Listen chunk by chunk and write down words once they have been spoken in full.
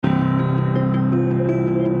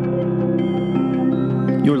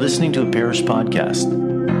You're listening to a Parish Podcast,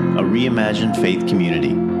 a reimagined faith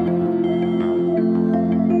community.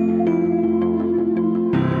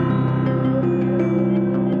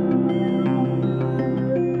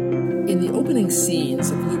 In the opening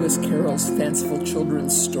scenes of Lewis Carroll's fanciful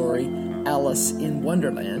children's story, Alice in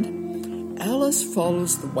Wonderland, Alice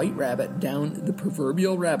follows the white rabbit down the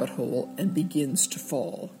proverbial rabbit hole and begins to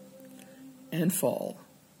fall. And fall.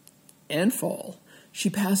 And fall. She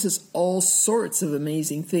passes all sorts of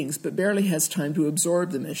amazing things, but barely has time to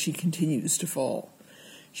absorb them as she continues to fall.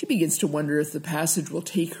 She begins to wonder if the passage will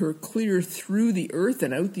take her clear through the earth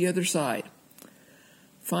and out the other side.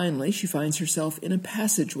 Finally, she finds herself in a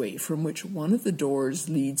passageway from which one of the doors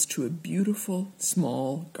leads to a beautiful,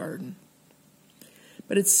 small garden.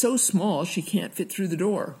 But it's so small she can't fit through the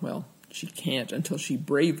door. Well, she can't until she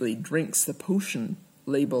bravely drinks the potion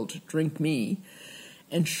labeled "Drink Me,"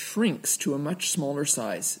 and shrinks to a much smaller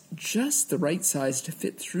size, just the right size to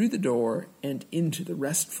fit through the door and into the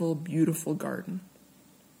restful, beautiful garden.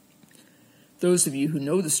 Those of you who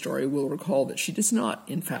know the story will recall that she does not,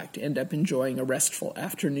 in fact, end up enjoying a restful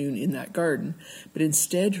afternoon in that garden, but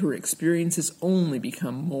instead her experiences only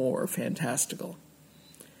become more fantastical.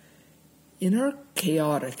 In our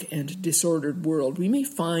chaotic and disordered world, we may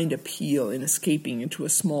find appeal in escaping into a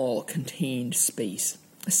small, contained space,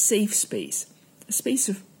 a safe space, a space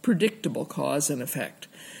of predictable cause and effect,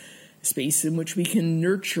 a space in which we can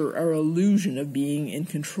nurture our illusion of being in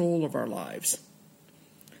control of our lives.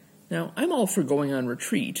 Now, I'm all for going on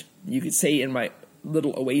retreat. You could say in my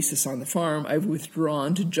little oasis on the farm, I've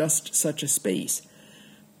withdrawn to just such a space.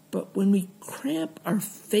 But when we cramp our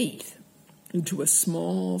faith into a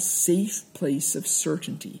small, safe place of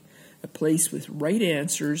certainty, a place with right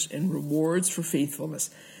answers and rewards for faithfulness,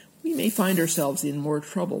 we may find ourselves in more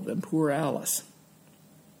trouble than poor Alice.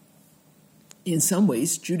 In some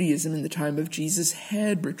ways, Judaism in the time of Jesus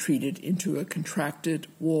had retreated into a contracted,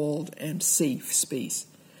 walled, and safe space.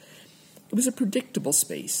 It was a predictable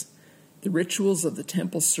space. The rituals of the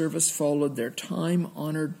temple service followed their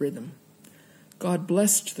time-honored rhythm. God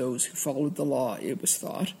blessed those who followed the law, it was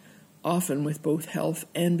thought, often with both health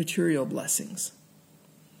and material blessings.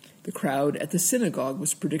 The crowd at the synagogue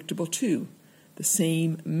was predictable too, the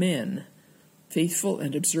same men, faithful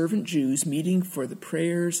and observant Jews meeting for the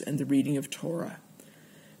prayers and the reading of Torah.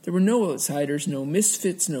 There were no outsiders, no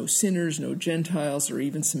misfits, no sinners, no Gentiles, or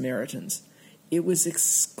even Samaritans. It was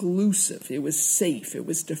exclusive, it was safe, it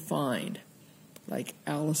was defined, like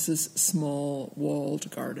Alice's small walled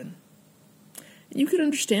garden. And you could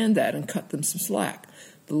understand that and cut them some slack.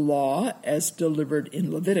 The law, as delivered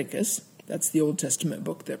in Leviticus, that's the Old Testament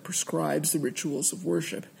book that prescribes the rituals of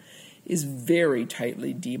worship, is very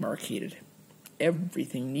tightly demarcated.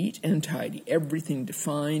 Everything neat and tidy, everything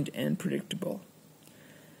defined and predictable.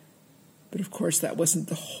 But of course, that wasn't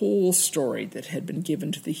the whole story that had been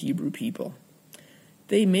given to the Hebrew people.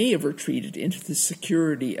 They may have retreated into the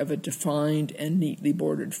security of a defined and neatly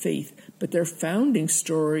bordered faith, but their founding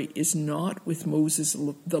story is not with Moses,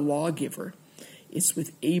 the lawgiver. It's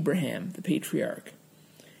with Abraham, the patriarch.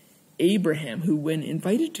 Abraham, who, when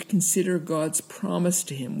invited to consider God's promise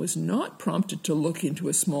to him, was not prompted to look into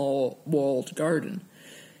a small walled garden.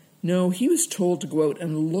 No, he was told to go out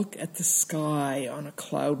and look at the sky on a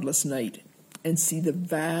cloudless night and see the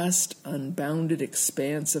vast, unbounded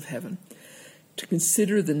expanse of heaven, to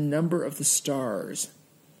consider the number of the stars,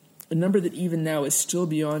 a number that even now is still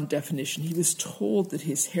beyond definition. He was told that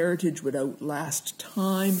his heritage would outlast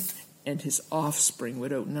time and his offspring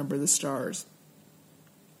would outnumber the stars.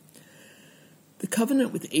 The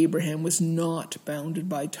covenant with Abraham was not bounded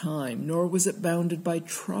by time, nor was it bounded by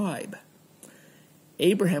tribe.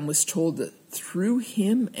 Abraham was told that through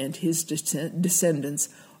him and his descendants,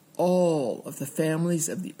 all of the families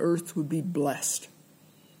of the earth would be blessed.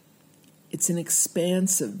 It's an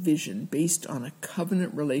expansive vision based on a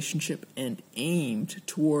covenant relationship and aimed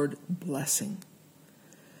toward blessing.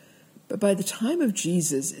 But by the time of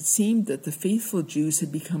Jesus, it seemed that the faithful Jews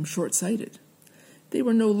had become short-sighted. They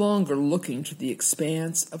were no longer looking to the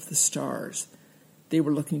expanse of the stars. They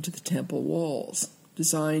were looking to the temple walls,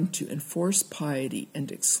 designed to enforce piety and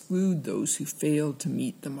exclude those who failed to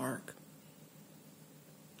meet the mark.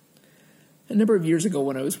 A number of years ago,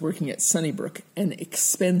 when I was working at Sunnybrook, an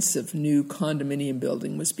expensive new condominium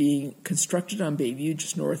building was being constructed on Bayview,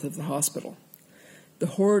 just north of the hospital. The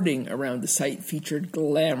hoarding around the site featured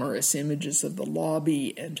glamorous images of the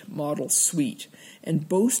lobby and model suite, and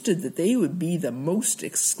boasted that they would be the most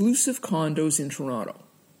exclusive condos in Toronto.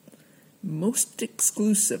 Most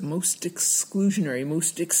exclusive, most exclusionary,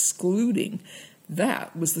 most excluding.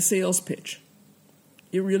 That was the sales pitch.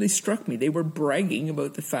 It really struck me. They were bragging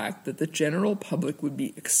about the fact that the general public would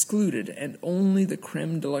be excluded and only the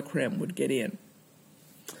creme de la creme would get in.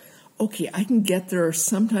 Okay, I can get there are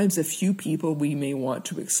sometimes a few people we may want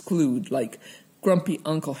to exclude, like grumpy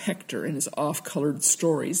Uncle Hector and his off-colored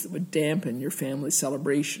stories that would dampen your family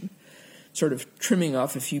celebration, sort of trimming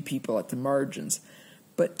off a few people at the margins.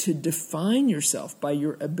 But to define yourself by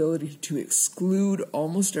your ability to exclude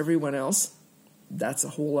almost everyone else, that's a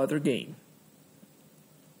whole other game.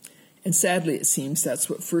 And sadly, it seems that's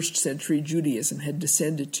what first-century Judaism had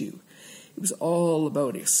descended to. It was all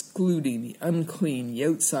about excluding the unclean, the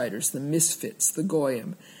outsiders, the misfits, the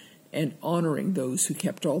goyim, and honoring those who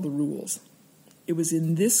kept all the rules. It was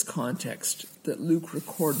in this context that Luke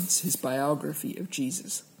records his biography of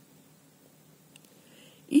Jesus.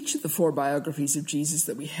 Each of the 4 biographies of Jesus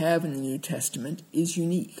that we have in the New Testament is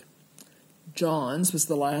unique. John's was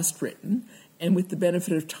the last written, and with the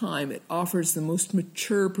benefit of time, it offers the most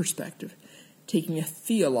mature perspective, taking a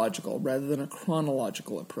theological rather than a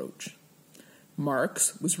chronological approach.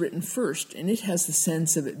 Mark's was written first, and it has the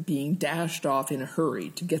sense of it being dashed off in a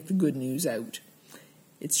hurry to get the good news out.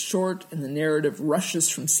 It's short, and the narrative rushes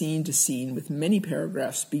from scene to scene with many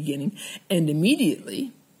paragraphs beginning, and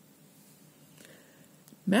immediately.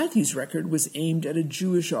 Matthew's record was aimed at a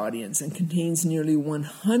Jewish audience and contains nearly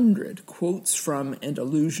 100 quotes from and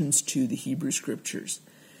allusions to the Hebrew Scriptures.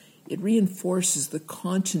 It reinforces the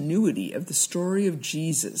continuity of the story of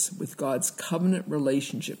Jesus with God's covenant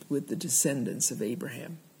relationship with the descendants of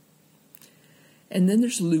Abraham. And then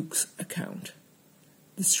there's Luke's account.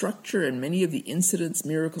 The structure and many of the incidents,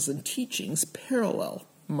 miracles, and teachings parallel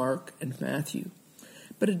Mark and Matthew,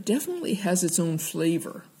 but it definitely has its own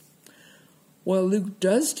flavor. While Luke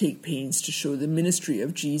does take pains to show the ministry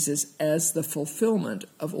of Jesus as the fulfillment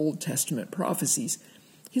of Old Testament prophecies,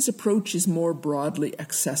 his approach is more broadly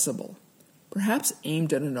accessible, perhaps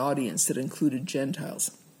aimed at an audience that included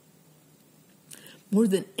Gentiles. More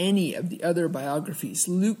than any of the other biographies,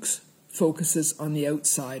 Luke's focuses on the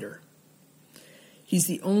outsider. He's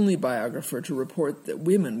the only biographer to report that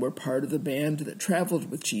women were part of the band that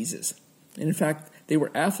traveled with Jesus. And in fact, they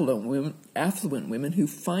were affluent women who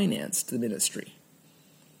financed the ministry.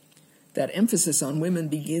 That emphasis on women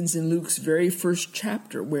begins in Luke's very first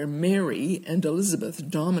chapter, where Mary and Elizabeth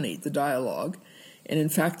dominate the dialogue, and in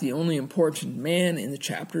fact the only important man in the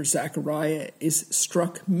chapter, Zechariah, is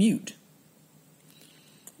struck mute.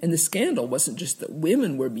 And the scandal wasn't just that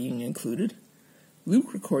women were being included.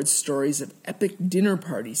 Luke records stories of epic dinner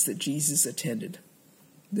parties that Jesus attended.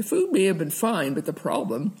 The food may have been fine, but the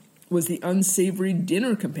problem was the unsavory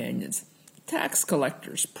dinner companions, tax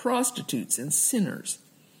collectors, prostitutes, and sinners.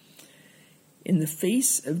 In the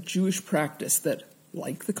face of Jewish practice that,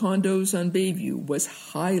 like the condos on Bayview,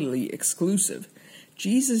 was highly exclusive,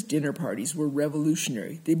 Jesus' dinner parties were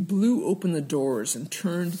revolutionary. They blew open the doors and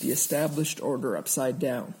turned the established order upside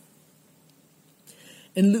down.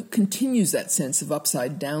 And Luke continues that sense of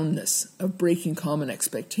upside-downness, of breaking common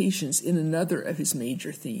expectations, in another of his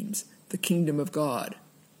major themes, the kingdom of God.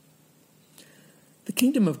 The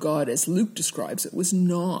kingdom of God, as Luke describes it, was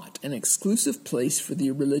not an exclusive place for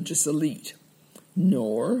the religious elite,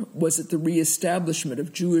 nor was it the reestablishment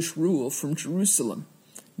of Jewish rule from Jerusalem,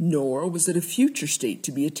 nor was it a future state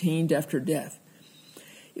to be attained after death.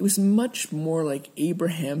 It was much more like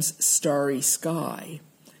Abraham's starry sky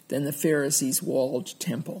than the Pharisees' walled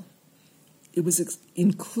temple. It was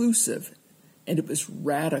inclusive, and it was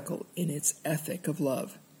radical in its ethic of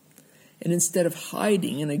love. And instead of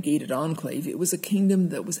hiding in a gated enclave, it was a kingdom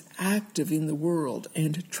that was active in the world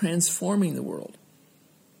and transforming the world.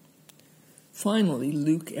 Finally,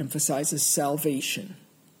 Luke emphasizes salvation.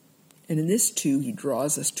 And in this too, he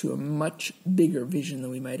draws us to a much bigger vision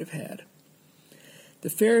than we might have had.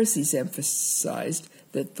 The Pharisees emphasized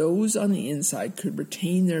that those on the inside could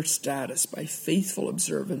retain their status by faithful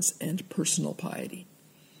observance and personal piety.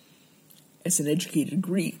 As an educated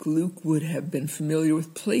Greek, Luke would have been familiar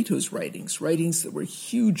with Plato's writings that were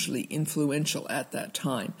hugely influential at that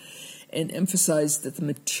time, and emphasized that the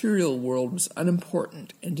material world was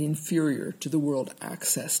unimportant and inferior to the world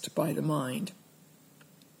accessed by the mind.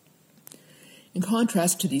 In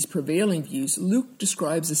contrast to these prevailing views, Luke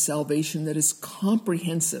describes a salvation that is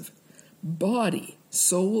comprehensive. Body,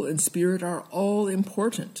 soul, and spirit are all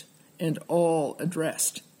important and all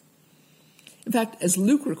addressed. In fact, as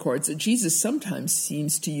Luke records it, Jesus sometimes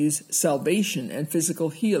seems to use salvation and physical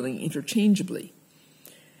healing interchangeably.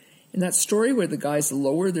 In that story where the guys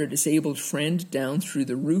lower their disabled friend down through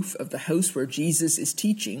the roof of the house where Jesus is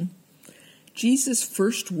teaching, Jesus'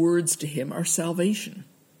 first words to him are salvation.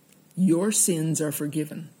 Your sins are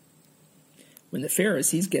forgiven. When the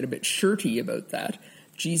Pharisees get a bit shirty about that,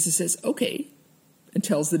 Jesus says, okay, and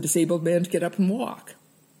tells the disabled man to get up and walk.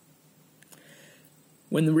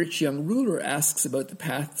 When the rich young ruler asks about the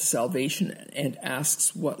path to salvation and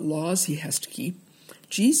asks what laws he has to keep,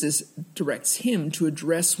 Jesus directs him to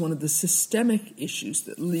address one of the systemic issues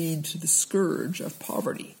that lead to the scourge of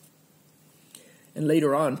poverty. And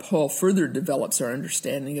later on, Paul further develops our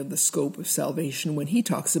understanding of the scope of salvation when he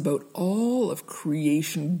talks about all of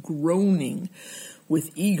creation groaning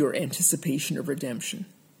with eager anticipation of redemption.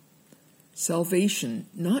 Salvation,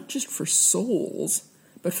 not just for souls,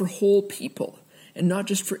 but for whole people, and not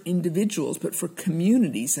just for individuals, but for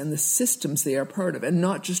communities and the systems they are part of, and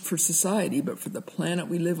not just for society, but for the planet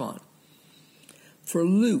we live on. For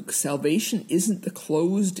Luke, salvation isn't the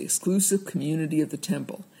closed, exclusive community of the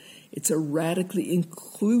temple. It's a radically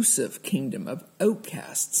inclusive kingdom of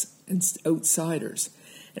outcasts and outsiders.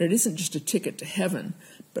 And it isn't just a ticket to heaven,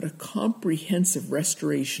 but a comprehensive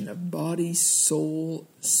restoration of body, soul,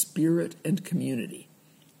 spirit, and community.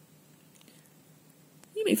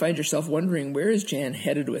 You may find yourself wondering, where is Jan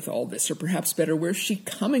headed with all this? Or perhaps better, where's she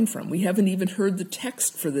coming from? We haven't even heard the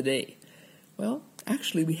text for the day. Well,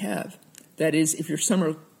 actually we have. That is, if your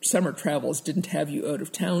summer travels didn't have you out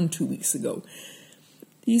of town 2 weeks ago.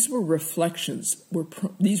 These reflections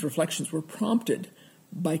were prompted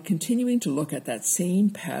by continuing to look at that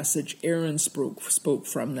same passage Aaron spoke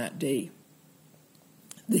from that day,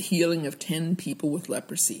 the healing of 10 people with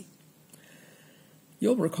leprosy.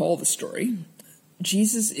 You'll recall the story.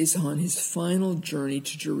 Jesus is on his final journey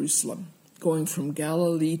to Jerusalem, going from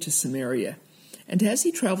Galilee to Samaria. And as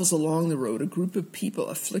he travels along the road, a group of people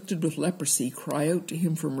afflicted with leprosy cry out to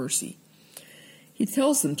him for mercy. He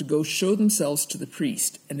tells them to go show themselves to the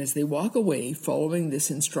priest, and as they walk away following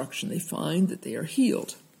this instruction, they find that they are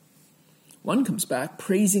healed. One comes back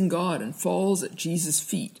praising God and falls at Jesus'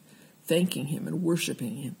 feet, thanking him and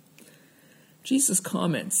worshiping him. Jesus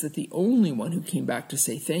comments that the only one who came back to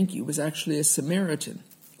say thank you was actually a Samaritan,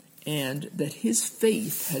 and that his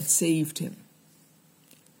faith had saved him.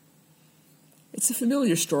 It's a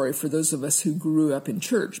familiar story for those of us who grew up in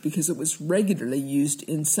church because it was regularly used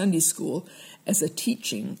in Sunday school as a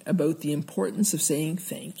teaching about the importance of saying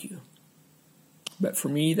thank you. But for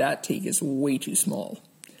me, that take is way too small.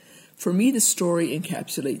 For me, the story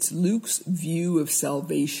encapsulates Luke's view of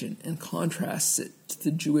salvation and contrasts it to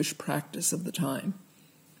the Jewish practice of the time.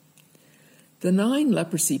 The 9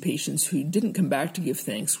 leprosy patients who didn't come back to give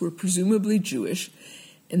thanks were presumably Jewish,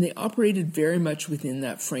 and they operated very much within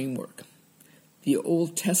that framework. The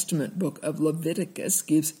Old Testament book of Leviticus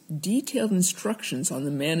gives detailed instructions on the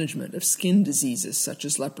management of skin diseases such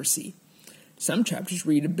as leprosy. Some chapters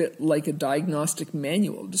read a bit like a diagnostic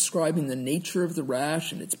manual describing the nature of the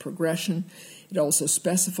rash and its progression. It also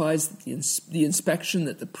specifies the inspection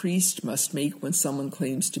that the priest must make when someone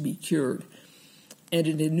claims to be cured. And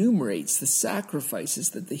it enumerates the sacrifices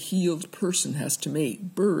that the healed person has to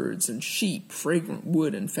make: birds and sheep, fragrant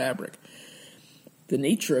wood and fabric. The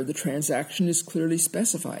nature of the transaction is clearly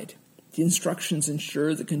specified. The instructions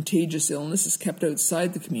ensure the contagious illness is kept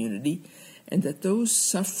outside the community and that those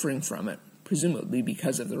suffering from it, presumably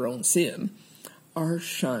because of their own sin, are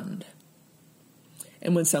shunned.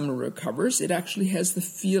 And when someone recovers, it actually has the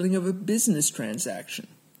feeling of a business transaction.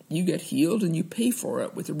 You get healed and you pay for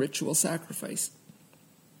it with a ritual sacrifice.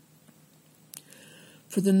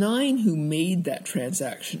 For the 9 who made that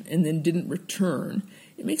transaction and then didn't return,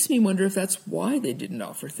 it makes me wonder if that's why they didn't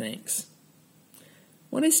offer thanks.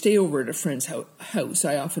 When I stay over at a friend's house,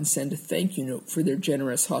 I often send a thank you note for their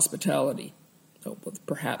generous hospitality. Oh, well,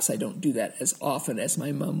 perhaps I don't do that as often as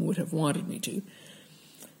my mom would have wanted me to.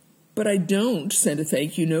 But I don't send a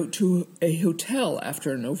thank you note to a hotel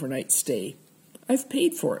after an overnight stay. I've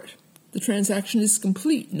paid for it. The transaction is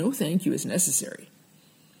complete. No thank you is necessary.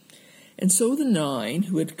 And so the 9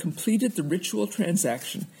 who had completed the ritual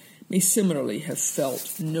transaction may similarly have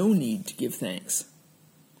felt no need to give thanks.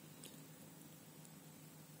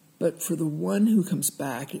 But for the one who comes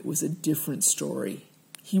back, it was a different story.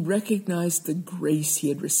 He recognized the grace he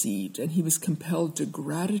had received, and he was compelled to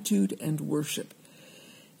gratitude and worship.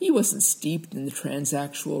 He wasn't steeped in the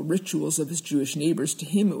transactional rituals of his Jewish neighbors. To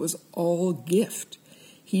him, it was all gift.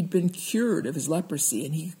 He'd been cured of his leprosy,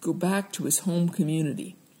 and he could go back to his home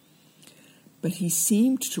community. But he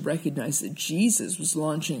seemed to recognize that Jesus was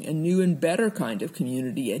launching a new and better kind of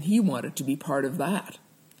community, and he wanted to be part of that.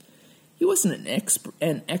 He wasn't an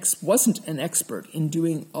expert in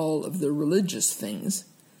doing all of the religious things,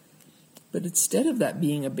 but instead of that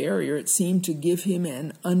being a barrier, it seemed to give him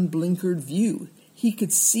an unblinkered view. He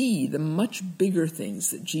could see the much bigger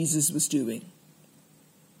things that Jesus was doing.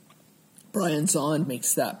 Brian Zahnd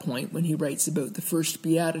makes that point when he writes about the first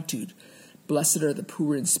beatitude: Blessed are the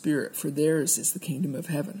poor in spirit, for theirs is the kingdom of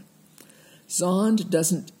heaven. Zond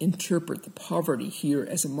doesn't interpret the poverty here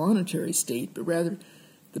as a monetary state, but rather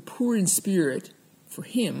the poor in spirit, for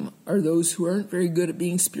him, are those who aren't very good at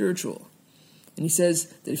being spiritual. And he says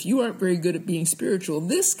that if you aren't very good at being spiritual,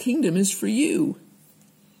 this kingdom is for you.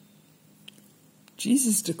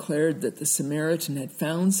 Jesus declared that the Samaritan had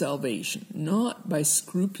found salvation, not by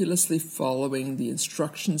scrupulously following the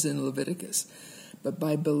instructions in Leviticus, but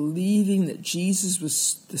by believing that Jesus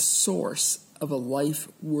was the source of a life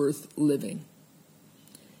worth living.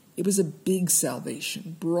 It was a big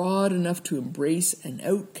salvation, broad enough to embrace an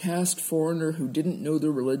outcast foreigner who didn't know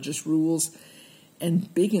the religious rules,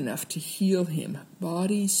 and big enough to heal him,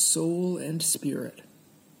 body, soul, and spirit.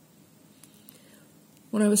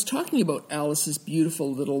 When I was talking about Alice's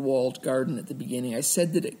beautiful little walled garden at the beginning, I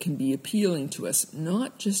said that it can be appealing to us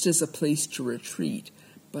not just as a place to retreat,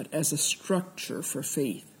 but as a structure for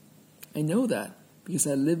faith. I know that because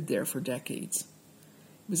I lived there for decades.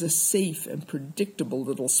 It was a safe and predictable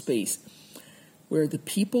little space where the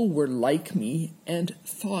people were like me and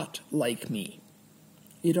thought like me.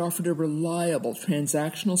 It offered a reliable,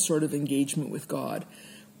 transactional sort of engagement with God,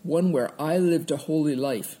 one where I lived a holy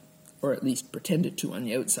life, or at least pretended to on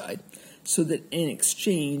the outside, so that in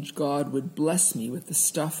exchange God would bless me with the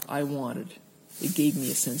stuff I wanted. It gave me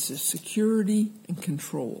a sense of security and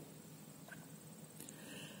control.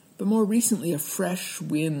 But more recently, a fresh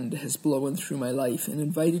wind has blown through my life and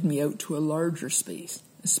invited me out to a larger space,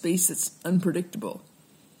 a space that's unpredictable.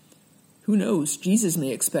 Who knows, Jesus may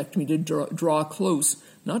expect me to draw close,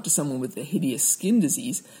 not to someone with a hideous skin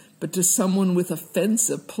disease, but to someone with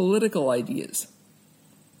offensive political ideas.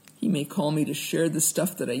 He may call me to share the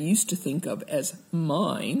stuff that I used to think of as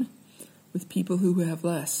mine with people who have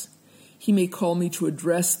less. He may call me to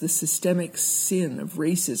address the systemic sin of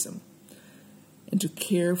racism and to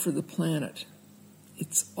care for the planet.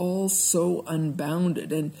 It's all so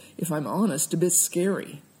unbounded and, if I'm honest, a bit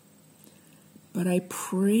scary. But I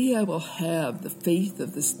pray I will have the faith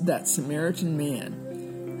of that Samaritan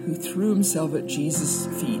man who threw himself at Jesus'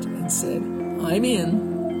 feet and said, "I'm in."